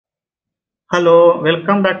Hello,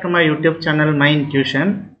 welcome back to my YouTube channel, My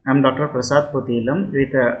Intuition. I'm Dr. Prasad Puthilam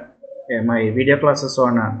with my video classes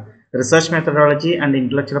on research methodology and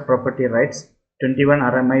intellectual property rights,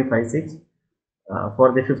 21RMI56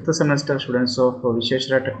 for the 5th semester students of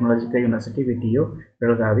Visheshwara Technological University, VTU,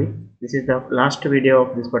 Belgavi. This is the last video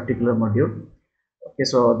of this particular module. Okay,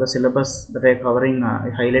 so the syllabus that I am covering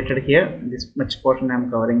highlighted here. This much portion I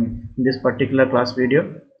am covering in this particular class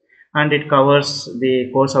video. And it covers the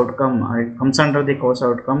course outcome. It comes under the course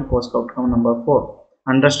outcome number 4,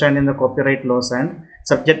 understanding the copyright laws and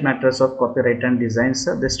subject matters of copyright and designs.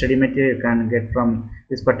 The study material you can get from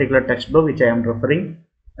this particular textbook which I am referring,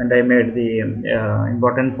 and I made the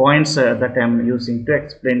important points that I am using to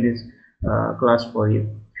explain this class for you.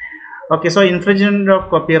 Okay, so infringement of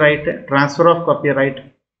copyright, transfer of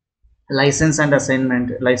copyright, license and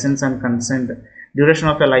assignment, license and consent, duration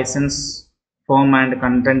of a license, form and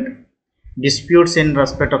content, disputes in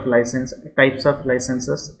respect of license, types of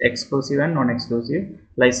licenses, exclusive and non-exclusive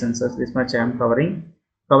licenses. This much I am covering.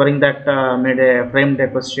 Covering that framed a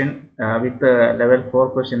question with level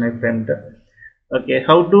 4 question I framed. Okay,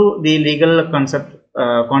 how do the legal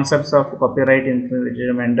concepts of copyright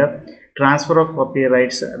infringement, transfer of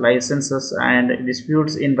copyrights, licenses and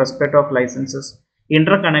disputes in respect of licenses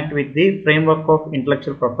interconnect with the framework of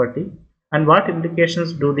intellectual property, and what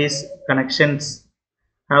implications do these connections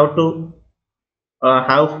have to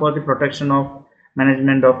have for the protection of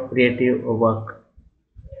management of creative work?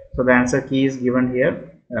 So the answer key is given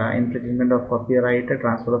here. Infringement of copyright,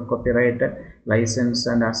 transfer of copyright, license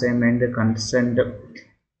and assignment, consent,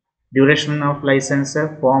 duration of license,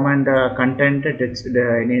 form and content,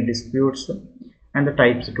 any disputes, and the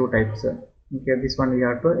types, two types. Okay, this one we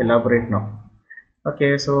have to elaborate now.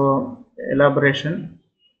 Okay, so elaboration.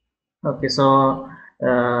 Okay, so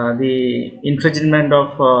the infringement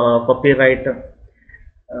of copyright.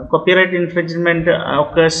 Copyright infringement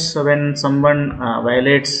occurs when someone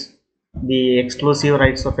violates the exclusive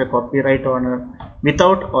rights of a copyright owner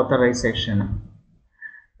without authorization.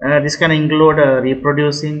 This can include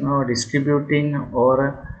reproducing or distributing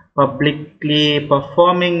or publicly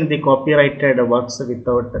performing the copyrighted works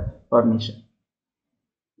without permission.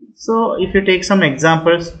 So if you take some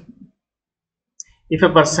examples, if a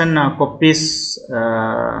person copies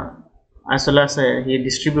as well as he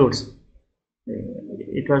distributes,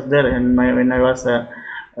 it was there in when I was a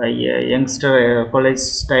youngster,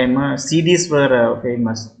 college time, CDs were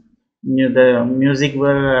famous. The music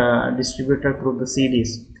were distributed through the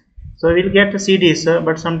CDs. So we'll get CDs,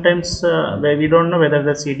 but sometimes we don't know whether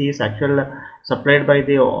the CD is actually supplied by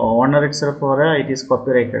the owner itself or it is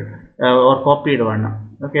copyrighted or copied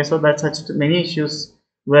one. Okay, so that such many issues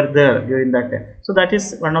were there during that time. So that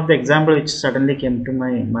is one of the example which suddenly came to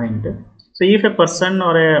my mind. So if a person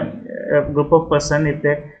or a group of person, if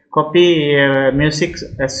they copy music,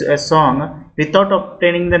 a song without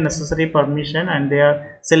obtaining the necessary permission and they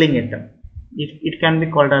are selling it, it can be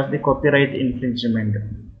called as the copyright infringement.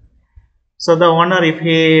 So the owner, if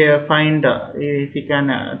he if he can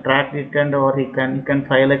track it and or he can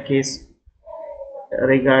file a case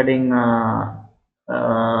regarding or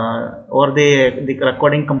the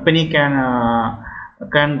recording company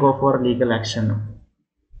can go for legal action.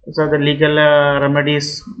 So the legal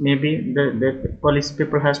remedies, maybe the police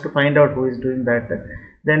people has to find out who is doing that.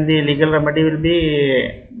 Then the legal remedy will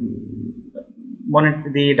be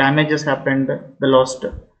the damages happened, the lost,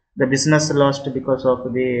 the business lost because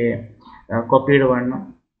of the copied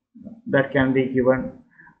one, that can be given,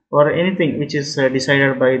 or anything which is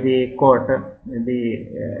decided by the court.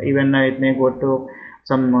 Even it may go to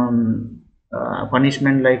some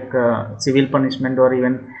punishment like civil punishment, or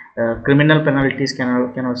even criminal penalties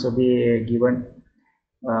can also be given,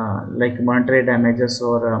 like monetary damages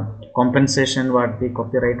or compensation what the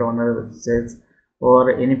copyright owner says,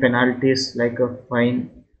 or any penalties like a fine,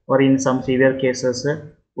 or in some severe cases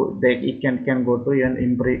it can go to even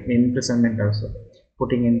imprisonment also,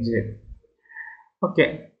 putting in jail.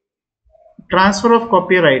 Okay, transfer of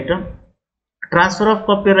copyright. Transfer of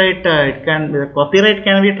copyright, the copyright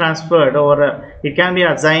can be transferred, or it can be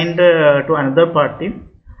assigned to another party,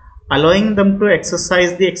 allowing them to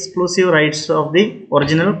exercise the exclusive rights of the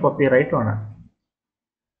original copyright owner.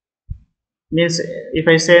 Means, if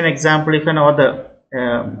I say an example, if an author,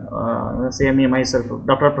 say me myself,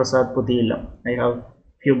 Dr. Prasad Puthilam, I have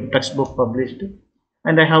few textbook published,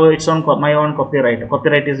 and I have its own my own copyright.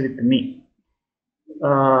 Copyright is with me.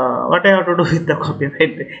 What I have to do with the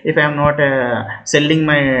copyright if I am not selling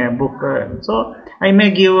my book? So I may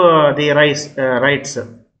give the rights.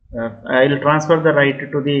 I will transfer the right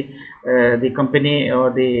to the company or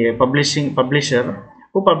the publisher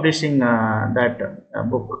who publishing that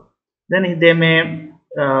book. then they may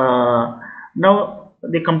now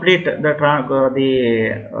the complete the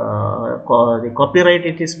copyright,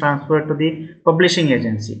 it is transferred to the publishing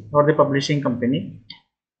agency or the publishing company.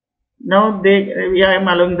 Now they, I am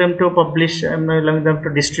allowing them to publish, I am allowing them to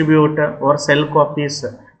distribute or sell copies,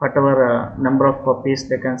 whatever number of copies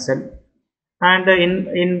they can sell. And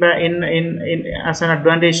in as an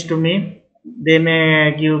advantage to me, they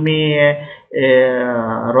may give me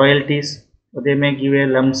royalties, they may give a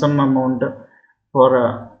lump sum amount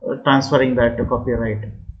for transferring that copyright.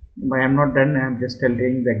 I am not done, I am just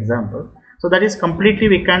telling the example. So that is completely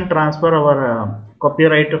we can transfer our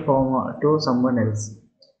copyright to someone else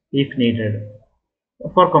if needed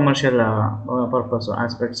for commercial purpose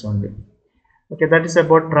aspects only. Okay, that is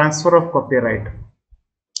about transfer of copyright.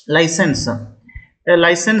 License. A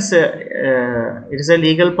license, it is a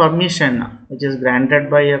legal permission which is granted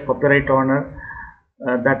by a copyright owner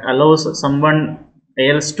that allows someone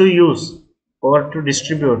else to use or to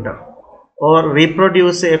distribute or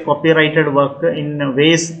reproduce a copyrighted work in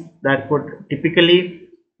ways that could typically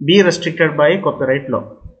be restricted by copyright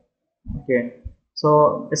law. Okay,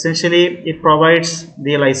 so essentially it provides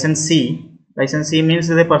the licensee. Licensee means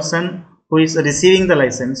the person who is receiving the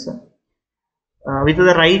license with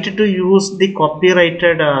the right to use the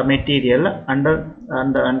copyrighted material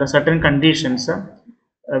under certain conditions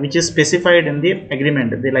which is specified in the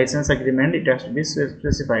agreement, the license agreement. It has to be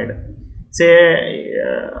specified. Say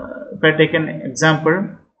if I take an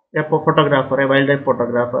example, a photographer, a wildlife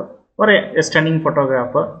photographer or a stunning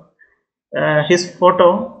photographer, his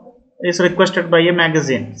photo is requested by a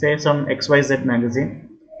magazine, say some XYZ magazine.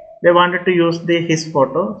 They wanted to use his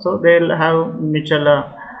photo, so they'll have mutual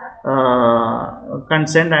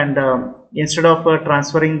consent, and instead of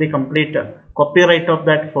transferring the complete copyright of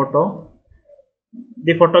that photo,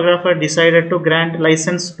 the photographer decided to grant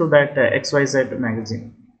license to that XYZ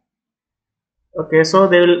magazine. Okay, so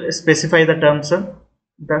they will specify the terms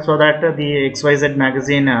so that the XYZ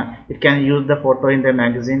magazine it can use the photo in the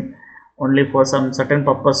magazine only for some certain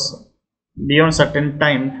purpose beyond certain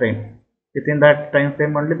time frame. Within that time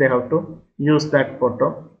frame only they have to use that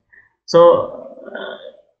photo. So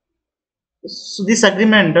this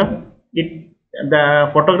agreement, the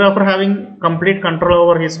photographer having complete control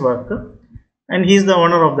over his work and he is the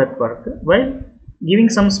owner of that work, while giving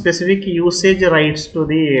some specific usage rights to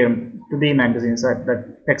the magazines that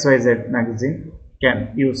XYZ magazine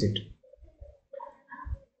can use it.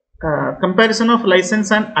 Comparison of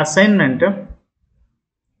license and assignment.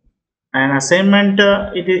 An assignment,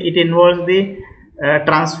 it involves the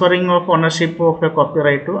transferring of ownership of a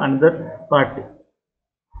copyright to another party.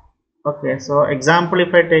 Okay, so example,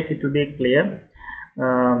 if I take it to be clear,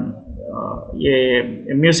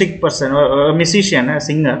 a music person or a musician, a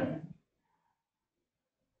singer,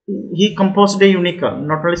 he composed a unique,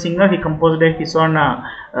 not only singer, he composed his own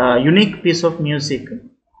unique piece of music,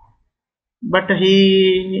 but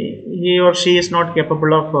he or she is not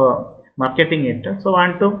capable of marketing it, so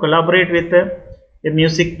want to collaborate with a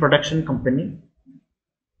music production company,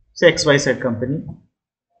 say XYZ company.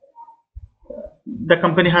 The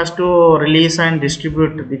company has to release and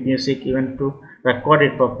distribute the music, even to record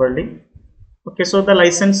it properly. Okay, so the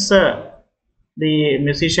license, the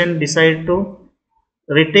musician decide to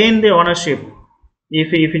retain the ownership.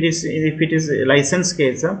 If it is a license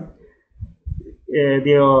case,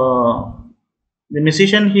 the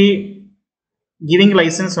musician, he giving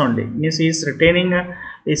license only, means he is retaining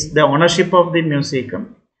is the ownership of the music,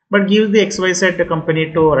 but gives the XYZ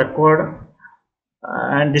company to record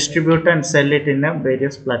and distribute and sell it in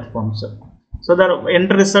various platforms. So the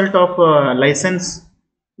end result of license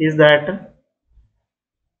is that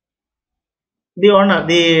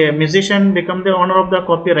the musician become the owner of the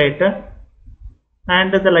copyright,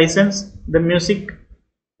 and the license, the music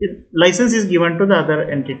license is given to the other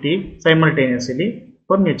entity simultaneously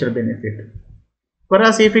for mutual benefit.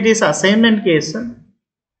 Whereas if it is assignment case,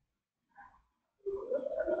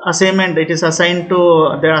 assignment, it is assigned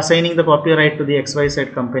to, they are assigning the copyright to the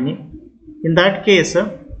XYZ company. In that case,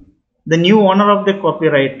 the new owner of the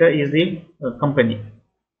copyright is the company.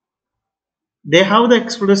 They have the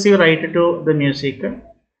exclusive right to the music,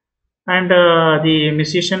 and the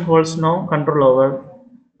musician holds no control over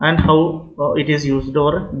and how it is used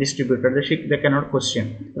or distributed. They cannot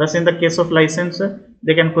question. Thus in the case of license,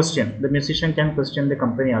 they can question, the musician can question the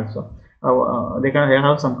company also. They can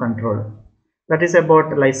have some control. That is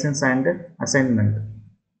about license and assignment.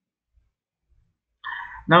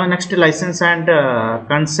 Now next, license and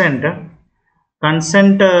consent.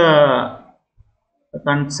 Consent,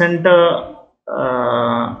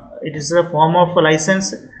 it is a form of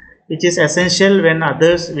license which is essential when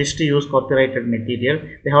others wish to use copyrighted material.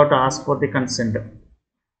 They have to ask for the consent.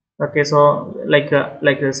 Okay, so like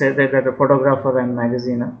say that the photographer and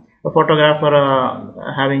magazine, a photographer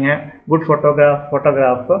having a good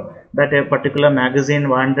photograph that a particular magazine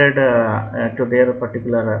wanted to their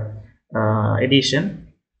particular edition.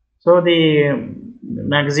 So the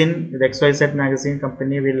magazine, the XYZ magazine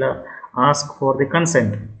company will ask for the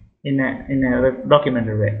consent in a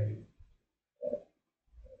documented way.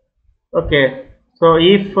 Okay, so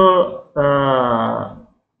if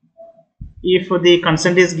the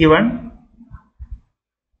consent is given,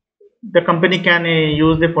 the company can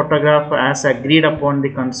use the photograph as agreed upon the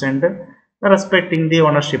consent, respecting the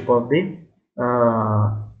ownership of the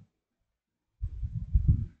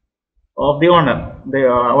owner, the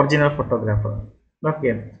original photographer.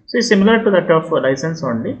 Okay, so it's similar to that of license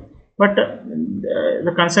only, but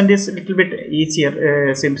the consent is a little bit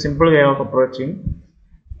easier, simple way of approaching.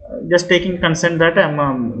 Just taking consent that I am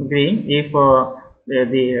agreeing. If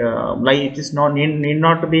it is not need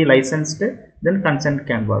not to be licensed, then consent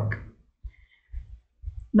can work.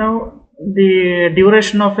 Now the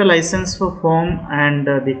duration of a license for form and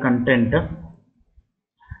the content.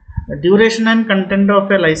 Duration and content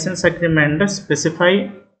of a license agreement specify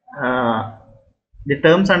the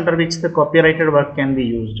terms under which the copyrighted work can be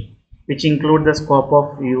used, which include the scope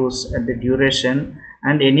of use, the duration,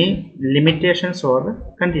 and any limitations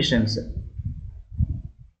or conditions.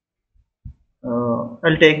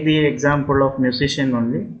 I'll take the example of musician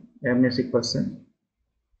only, a music person.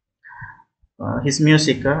 His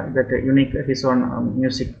music, that unique, his own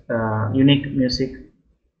music, unique music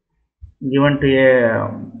given to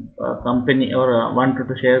a company or wanted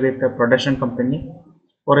to share with a production company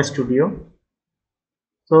or a studio.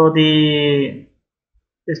 So the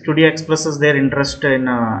studio expresses their interest in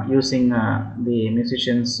using the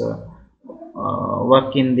musicians'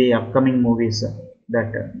 work in the upcoming movies,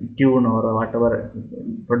 that tune or whatever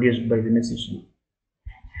produced by the musician.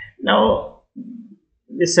 Now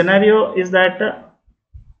the scenario is that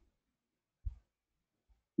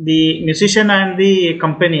the musician and the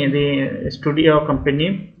company, the studio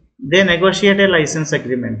company, they negotiate a license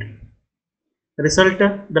agreement. Result,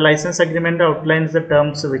 the license agreement outlines the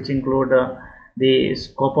terms which include the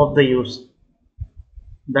scope of the use,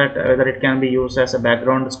 that whether it can be used as a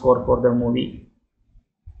background score for the movie,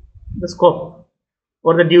 the scope,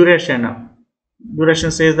 or the duration. Duration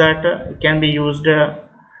says that it can be used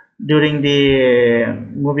during the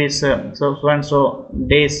movies, so and so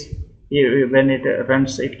days. When it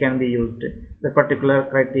runs, it can be used. The particular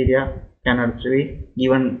criteria cannot be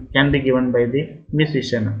given, can be given by the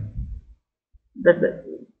musician. That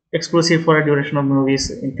exclusive for a duration of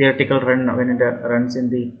movies in theatrical run, when it runs in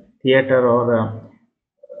the theater, or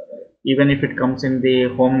even if it comes in the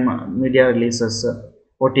home media releases,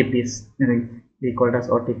 OTPs, we call it as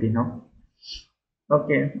OTP now.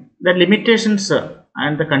 Okay, the limitations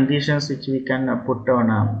and the conditions which we can put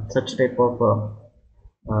on such type of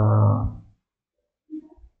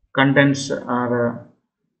contents are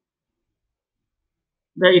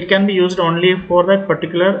it can be used only for that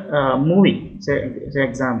particular movie. Say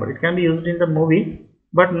example, it can be used in the movie,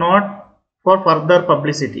 but not for further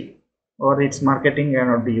publicity or its marketing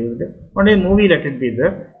cannot be used. Only movie, let it be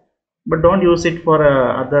there, but don't use it for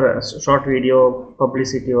other short video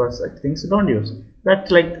publicity or such things. Don't use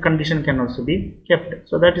that. Like condition can also be kept.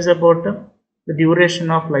 So that is about the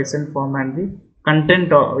duration of license form and the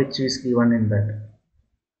content which is given in that.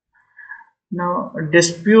 Now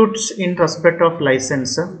disputes in respect of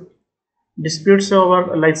license. Disputes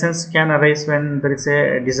over license can arise when there is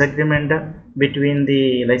a disagreement between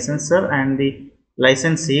the licensor and the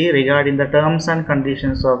licensee regarding the terms and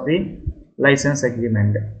conditions of the license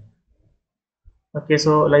agreement. Okay,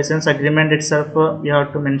 so license agreement itself, we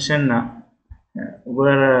have to mention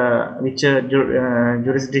where which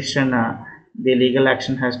jurisdiction the legal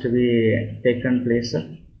action has to be taken place.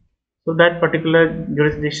 So that particular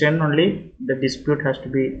jurisdiction only the dispute has to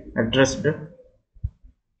be addressed. The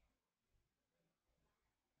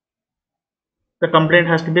complaint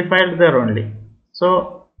has to be filed there only.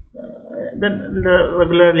 So then the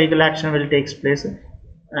regular legal action will take place,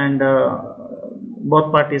 and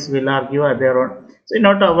both parties will argue at their own. So in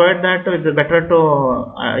order to avoid that, it is better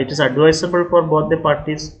to it is advisable for both the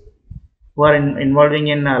parties who are involving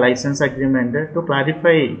in a license agreement to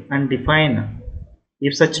clarify and define,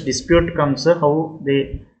 if such dispute comes, how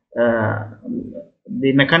the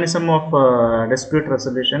mechanism of dispute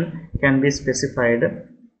resolution can be specified,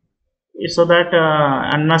 so that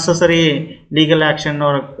unnecessary legal action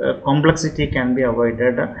or complexity can be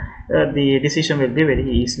avoided. the decision will be very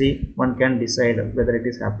easily, one can decide whether it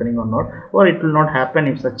is happening or not, or it will not happen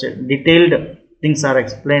if such detailed things are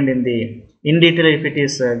explained in detail. If it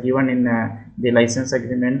is given in the license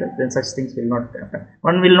agreement, then such things will not happen.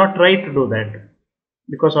 One will not try to do that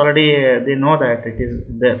because already they know that it is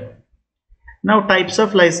there. Now types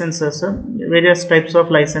of licenses, various types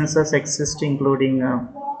of licenses exist, including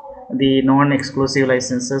the non-exclusive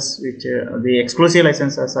licenses, which the exclusive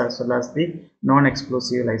licenses as well as the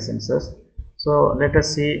non-exclusive licenses. So let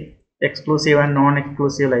us see exclusive and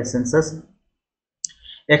non-exclusive licenses.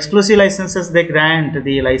 Exclusive licenses, they grant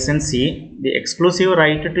the licensee the exclusive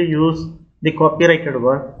right to use the copyrighted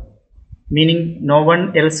work, meaning no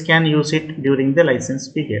one else can use it during the license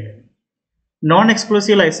period.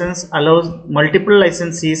 Non-exclusive license allows multiple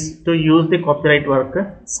licensees to use the copyright work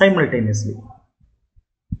simultaneously.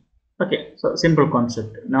 Okay, so simple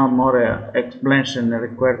concept. Now more explanation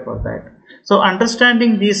required for that. So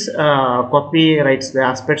understanding these copyrights, the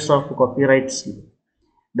aspects of copyrights,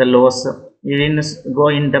 the laws, we didn't go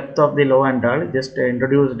in depth of the law and all, just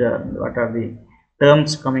introduced what are the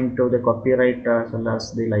terms coming to the copyright as well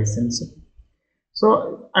as the license.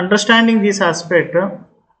 So understanding this aspect,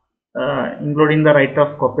 including the right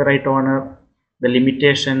of copyright owner, the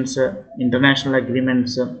limitations, international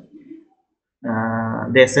agreements,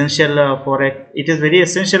 the essential for it is very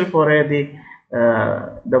essential for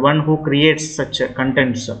the one who creates such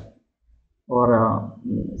contents, or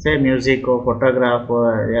say music or photograph,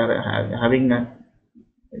 or they are having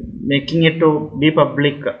making it to be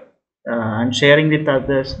public and sharing with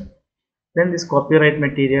others, then this copyright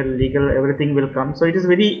material, legal, everything will come. So it is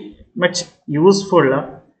very much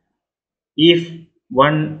useful if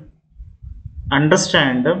one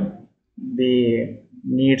understand the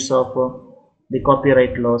needs of the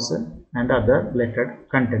copyright laws and other related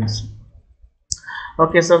contents.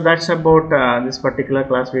 Okay, so that's about this particular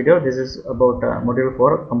class video. This is about module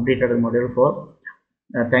 4, completed module 4.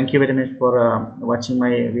 Thank you very much for watching my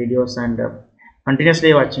videos and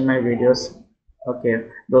continuously watching my videos. Okay,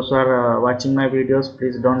 those who are watching my videos,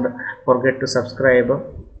 please don't forget to subscribe,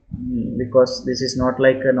 because this is not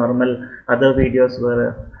like a normal other videos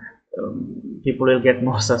where people will get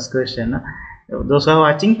more subscription. Those who are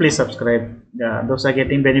watching, please subscribe. Those are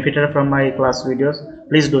getting benefited from my class videos,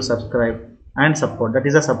 please do subscribe and support. That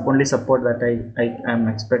is the only support that I am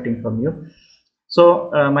expecting from you. So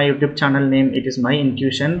my YouTube channel name, it is My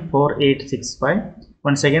Intuition 4865.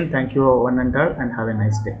 Once again, thank you one and all, and have a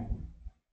nice day.